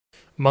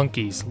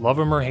Monkeys, love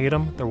them or hate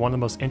them, they're one of the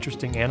most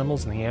interesting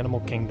animals in the animal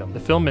kingdom. The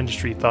film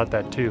industry thought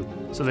that too,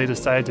 so they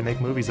decided to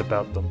make movies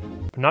about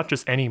them. But not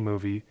just any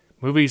movie,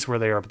 movies where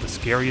they are the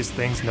scariest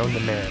things known to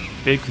man.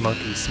 Big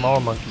monkeys,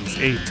 small monkeys,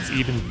 apes,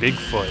 even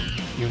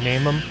Bigfoot. You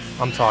name them,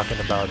 I'm talking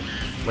about them.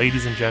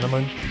 Ladies and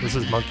gentlemen, this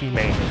is Monkey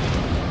Mayhem.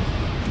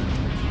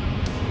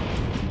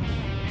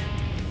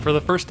 For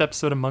the first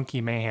episode of Monkey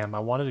Mayhem, I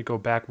wanted to go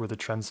back where the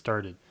trend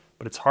started.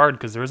 But it's hard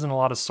because there isn't a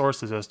lot of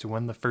sources as to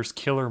when the first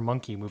killer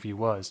monkey movie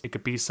was. It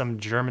could be some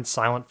German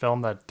silent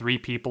film that 3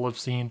 people have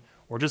seen,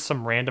 or just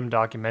some random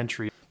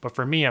documentary. But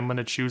for me, I'm going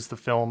to choose the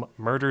film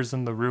Murders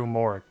in the Rue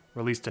Morgue,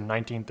 released in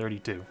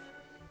 1932.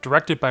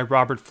 Directed by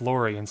Robert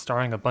Florey and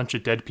starring a bunch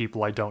of dead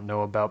people I don't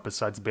know about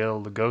besides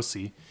Bela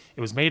Lugosi,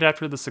 it was made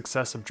after the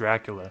success of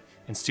Dracula,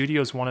 and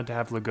studios wanted to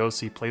have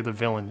Lugosi play the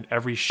villain in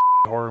every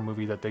horror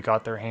movie that they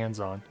got their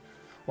hands on.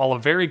 While a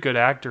very good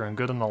actor and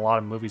good in a lot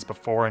of movies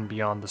before and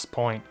beyond this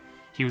point,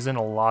 he was in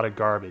a lot of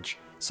garbage,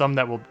 some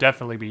that we'll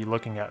definitely be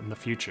looking at in the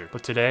future.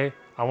 But today,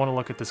 I want to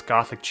look at this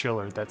gothic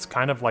chiller that's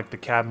kind of like the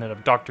cabinet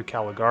of Dr.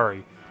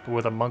 Caligari, but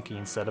with a monkey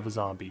instead of a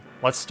zombie.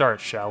 Let's start,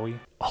 shall we?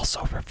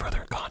 Also, for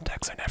further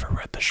context, I never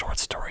read the short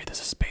story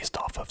this is based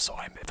off of, so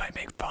if I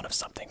make fun of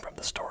something from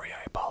the story,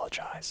 I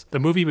apologize. The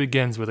movie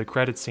begins with a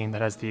credit scene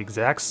that has the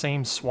exact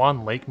same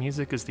Swan Lake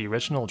music as the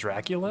original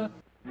Dracula.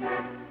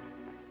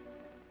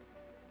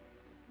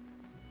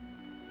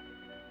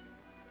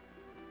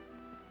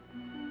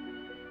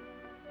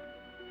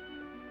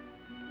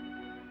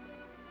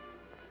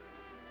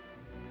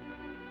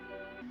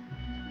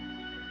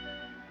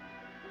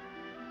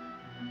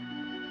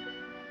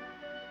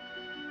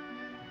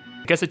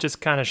 I guess it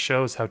just kind of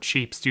shows how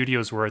cheap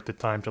studios were at the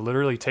time to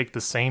literally take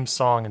the same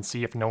song and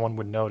see if no one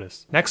would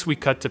notice. Next we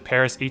cut to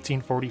Paris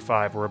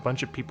 1845, where a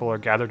bunch of people are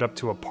gathered up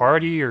to a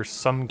party or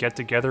some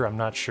get-together, I'm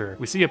not sure.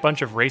 We see a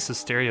bunch of racist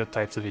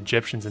stereotypes of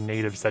Egyptians and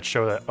natives that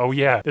show that, oh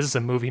yeah, this is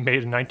a movie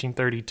made in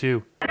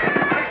 1932. See,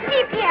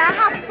 Pierre,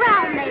 how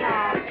brown they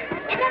are.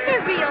 Isn't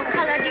their real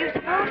color, do you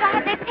suppose, or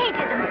have they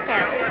painted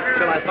themselves?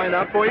 Shall I find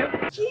out for you?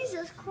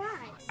 Jesus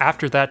Christ.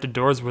 After that, the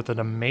doors with an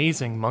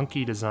amazing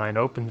monkey design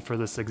opened for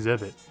this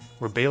exhibit,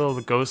 where Bela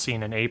Lugosi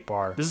and an ape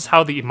are. This is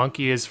how the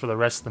monkey is for the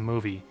rest of the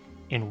movie.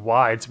 In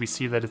wides, we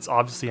see that it's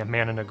obviously a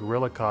man in a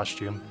gorilla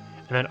costume,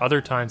 and then other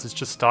times it's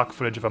just stock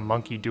footage of a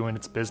monkey doing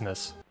its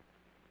business.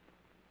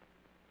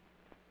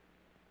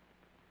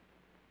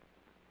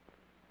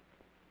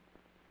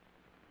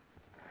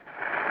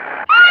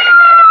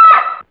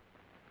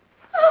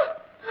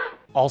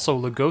 Also,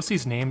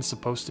 Lugosi's name is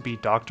supposed to be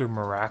Doctor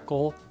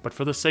Mirakle, but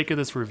for the sake of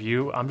this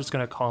review, I'm just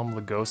gonna call him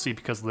Lugosi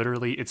because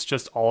literally it's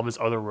just all of his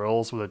other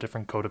roles with a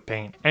different coat of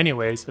paint.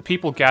 Anyways, the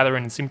people gather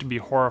in and seem to be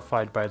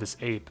horrified by this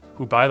ape,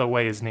 who by the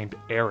way is named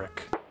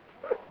Eric.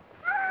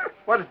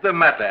 What is the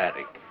matter,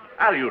 Eric?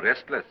 Are you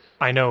restless?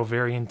 I know,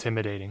 very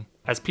intimidating.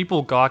 As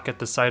people gawk at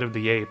the sight of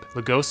the ape,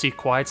 Lugosi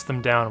quiets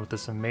them down with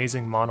this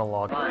amazing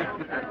monologue.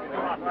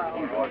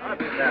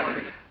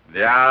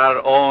 They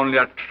are only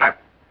a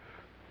trap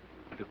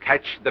to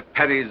catch the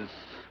pennies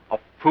of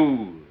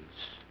fools.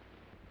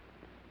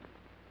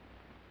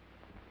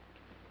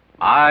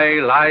 My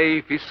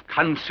life is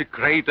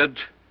consecrated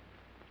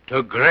to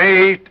a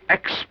great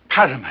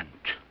experiment.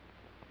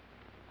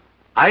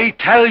 I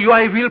tell you,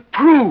 I will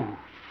prove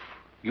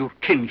your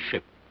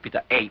kinship with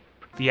the ape.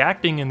 The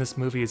acting in this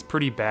movie is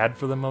pretty bad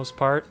for the most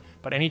part,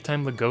 but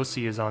anytime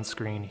Lugosi is on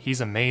screen,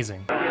 he's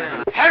amazing.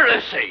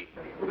 Heresy!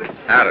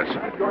 Heresy.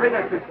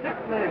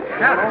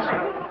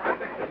 Heresy.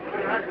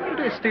 Do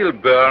they still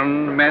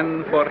burn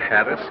men for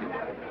heresy?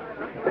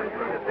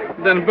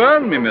 Then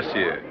burn me,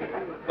 monsieur.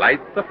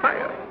 Light the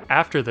fire.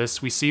 After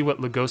this, we see what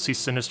Lugosi's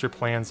sinister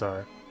plans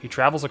are. He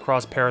travels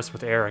across Paris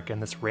with Eric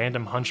and this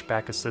random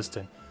hunchback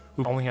assistant,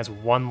 who only has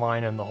one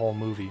line in the whole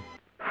movie.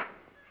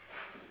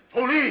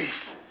 Police!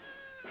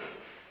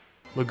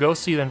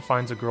 Lugosi then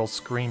finds a girl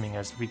screaming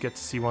as we get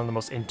to see one of the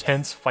most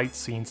intense fight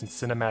scenes in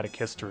cinematic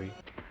history.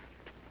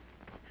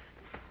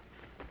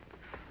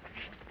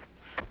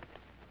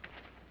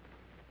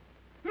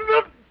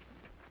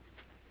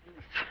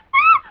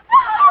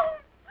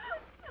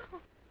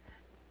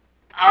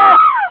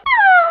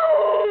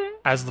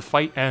 As the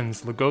fight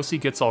ends, Lugosi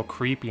gets all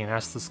creepy and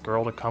asks this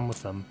girl to come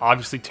with him.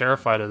 Obviously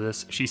terrified of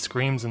this, she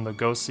screams and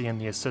Lugosi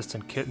and the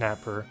assistant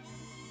kidnap her.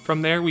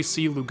 From there we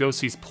see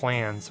Lugosi's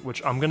plans,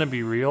 which, I'm gonna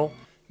be real,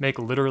 make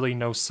literally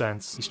no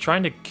sense. He's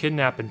trying to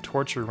kidnap and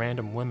torture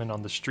random women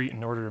on the street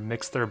in order to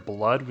mix their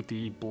blood with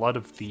the blood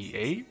of the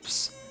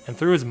apes? And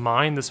through his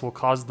mind, this will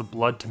cause the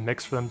blood to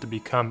mix for them to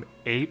become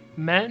ape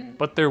men?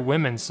 But they're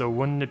women, so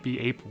wouldn't it be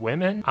ape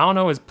women? I don't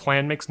know, his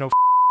plan makes no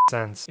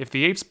sense. If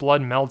the ape's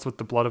blood melds with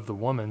the blood of the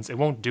woman's, it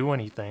won't do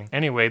anything.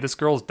 Anyway, this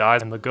girl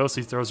dies and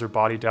Lugosi throws her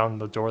body down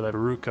the door that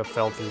Veruca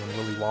fell through in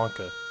Willy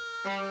Wonka.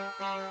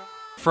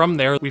 From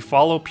there, we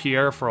follow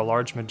Pierre for a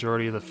large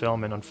majority of the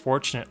film, and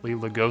unfortunately,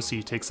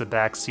 Lugosi takes a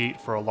back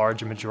seat for a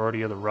large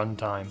majority of the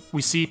runtime.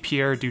 We see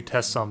Pierre do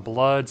tests on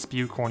blood,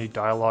 spew corny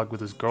dialogue with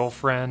his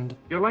girlfriend.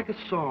 You're like a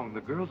song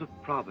the girls of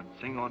Provence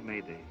sing on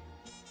May Day,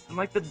 and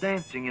like the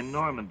dancing in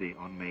Normandy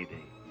on May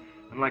Day.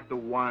 And like the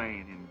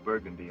wine in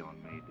Burgundy on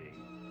May Day.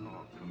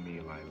 Oh,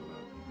 Camille, I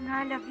love you.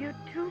 I love you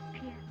too,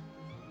 Pierre.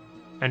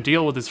 And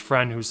deal with his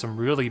friend who's some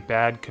really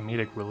bad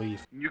comedic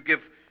relief. You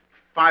give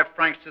 5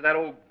 francs to that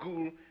old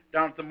ghoul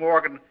down at the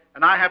morgue,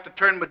 and I have to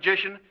turn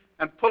magician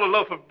and pull a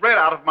loaf of bread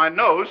out of my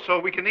nose so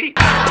we can eat.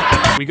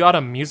 We got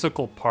a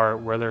musical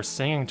part where they're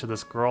singing to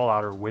this girl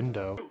out her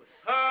window.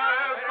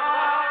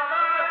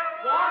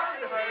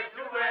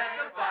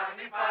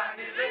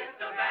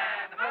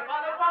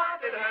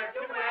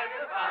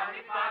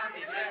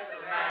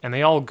 And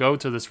they all go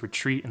to this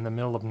retreat in the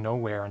middle of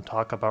nowhere and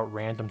talk about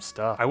random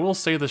stuff. I will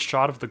say the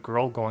shot of the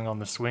girl going on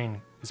the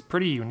swing is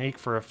pretty unique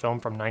for a film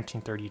from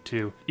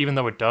 1932, even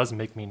though it does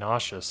make me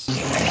nauseous.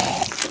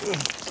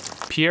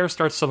 Pierre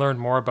starts to learn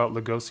more about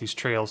Lugosi's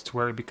trails to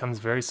where he becomes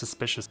very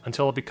suspicious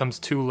until it becomes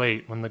too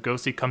late when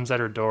Lugosi comes at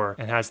her door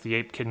and has the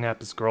ape kidnap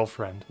his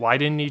girlfriend. Why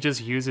didn't he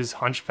just use his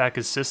hunchback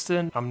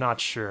assistant? I'm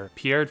not sure.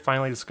 Pierre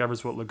finally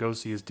discovers what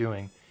Lugosi is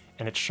doing,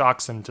 and it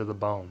shocks him to the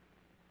bone.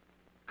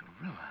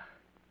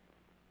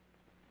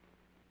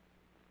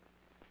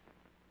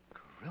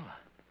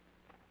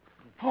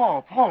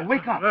 Paul,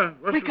 wake up.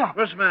 Wake up.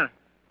 What's the matter?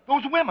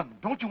 Those women,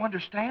 don't you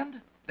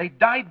understand? They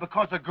died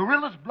because a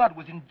gorilla's blood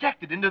was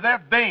injected into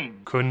their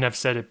veins. Couldn't have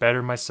said it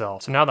better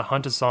myself. So now the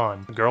hunt is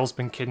on. The girl's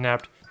been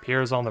kidnapped,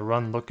 Pierre's on the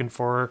run looking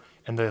for her,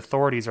 and the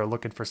authorities are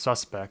looking for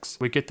suspects.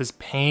 We get this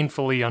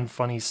painfully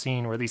unfunny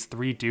scene where these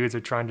 3 dudes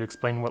are trying to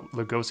explain what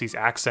Lugosi's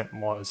accent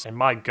was. And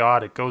my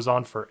god, it goes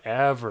on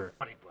forever.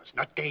 But it was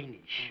not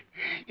Danish.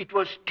 It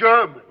was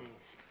German.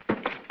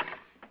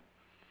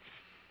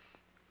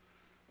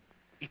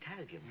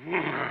 Italian.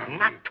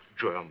 Not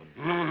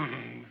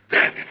German.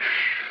 Danish.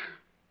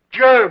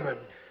 German.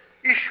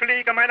 Ich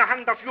lege meine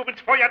Hand auf Jubens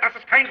Feuer, dass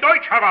es kein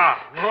Deutscher war.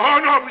 Oh,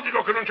 no, mi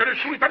dico che non c'è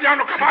nessun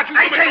italiano capace di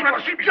commettere una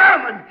simile...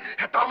 German!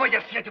 Herr Daumer,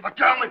 ihr seid über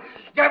German.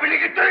 Ja, will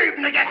ich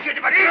getrieben, ihr seid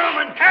über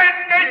German.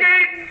 Hände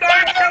gegen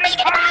Deutschland!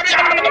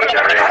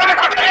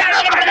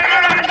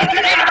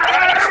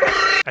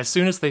 As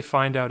soon as they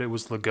find out it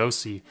was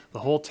Lugosi, the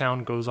whole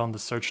town goes on the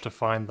search to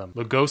find them.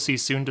 Lugosi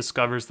soon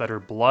discovers that her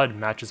blood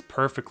matches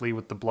perfectly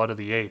with the blood of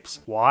the apes.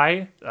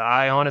 Why?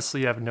 I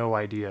honestly have no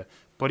idea.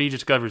 But he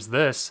discovers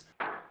this.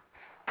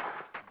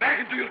 Back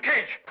into your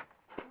cage.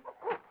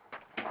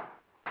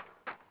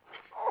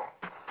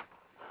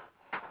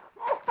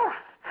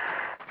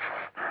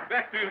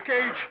 Back to your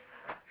cage.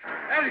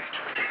 Eric.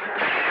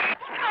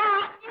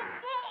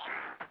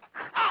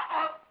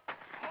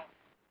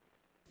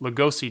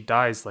 Lugosi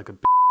dies like a b****.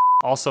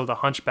 Also, the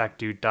hunchback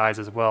dude dies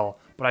as well,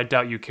 but I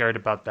doubt you cared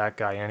about that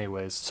guy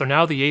anyways. So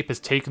now the ape has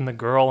taken the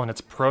girl and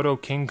it's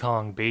proto-King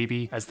Kong,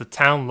 baby, as the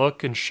town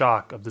look in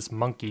shock of this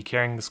monkey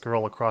carrying this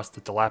girl across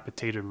the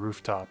dilapidated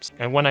rooftops.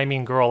 And when I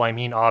mean girl, I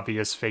mean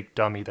obvious fake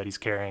dummy that he's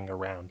carrying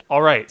around.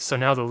 Alright, so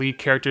now the lead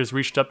character has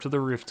reached up to the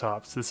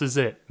rooftops. This is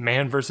it.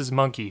 Man versus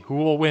monkey. Who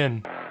will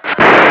win?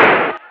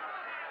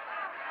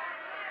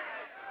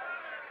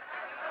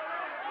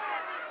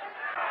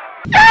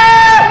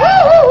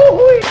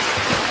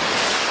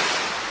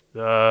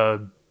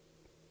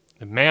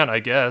 The man, I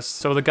guess.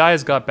 So the guy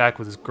has got back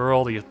with his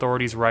girl, the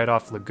authorities write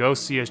off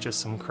Lugosi as just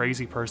some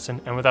crazy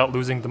person, and without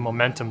losing the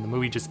momentum, the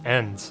movie just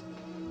ends.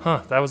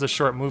 Huh, that was a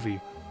short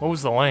movie. What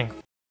was the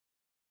length?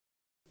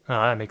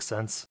 Ah, that makes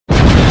sense.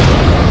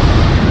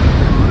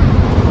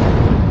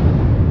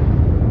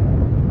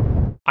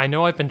 I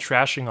know I've been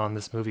trashing on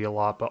this movie a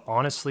lot, but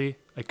honestly,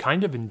 I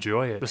kind of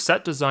enjoy it. The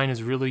set design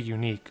is really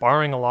unique,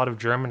 borrowing a lot of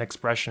German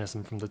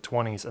expressionism from the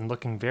 20s and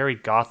looking very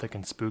gothic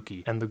and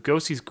spooky. And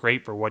Lugosi's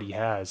great for what he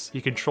has. He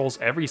controls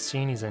every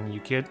scene he's in, you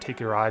can't take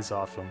your eyes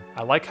off him.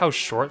 I like how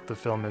short the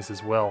film is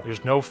as well.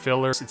 There's no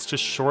fillers, it's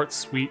just short,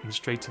 sweet, and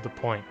straight to the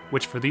point.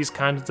 Which for these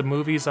kinds of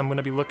movies I'm going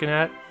to be looking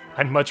at,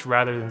 I'd much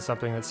rather than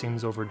something that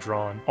seems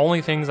overdrawn. Only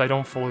things I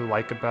don't fully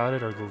like about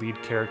it are the lead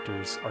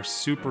characters are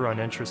super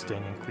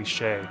uninteresting and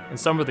cliche, and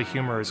some of the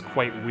humor is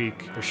quite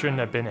weak. There shouldn't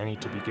have been any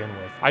to begin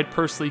with. I'd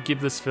personally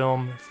give this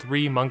film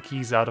 3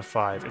 monkeys out of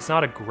 5. It's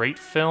not a great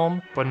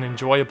film, but an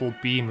enjoyable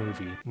B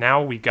movie.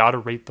 Now we gotta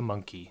rate the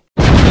monkey.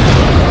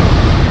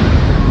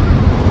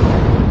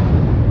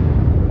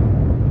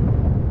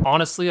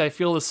 Honestly, I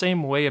feel the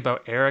same way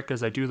about Eric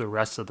as I do the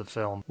rest of the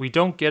film. We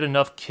don't get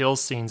enough kill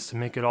scenes to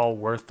make it all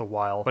worth the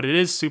while, but it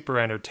is super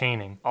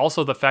entertaining.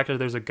 Also, the fact that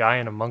there's a guy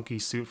in a monkey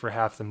suit for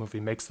half the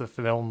movie makes the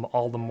film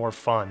all the more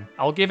fun.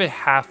 I'll give it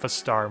half a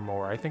star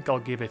more. I think I'll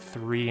give it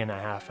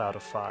 3.5 out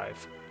of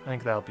 5. I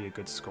think that'll be a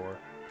good score.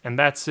 And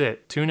that's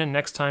it. Tune in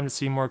next time to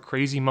see more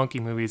crazy monkey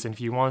movies, and if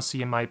you want to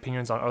see my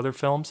opinions on other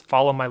films,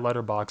 follow my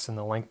letterbox in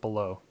the link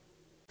below.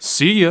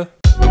 See ya!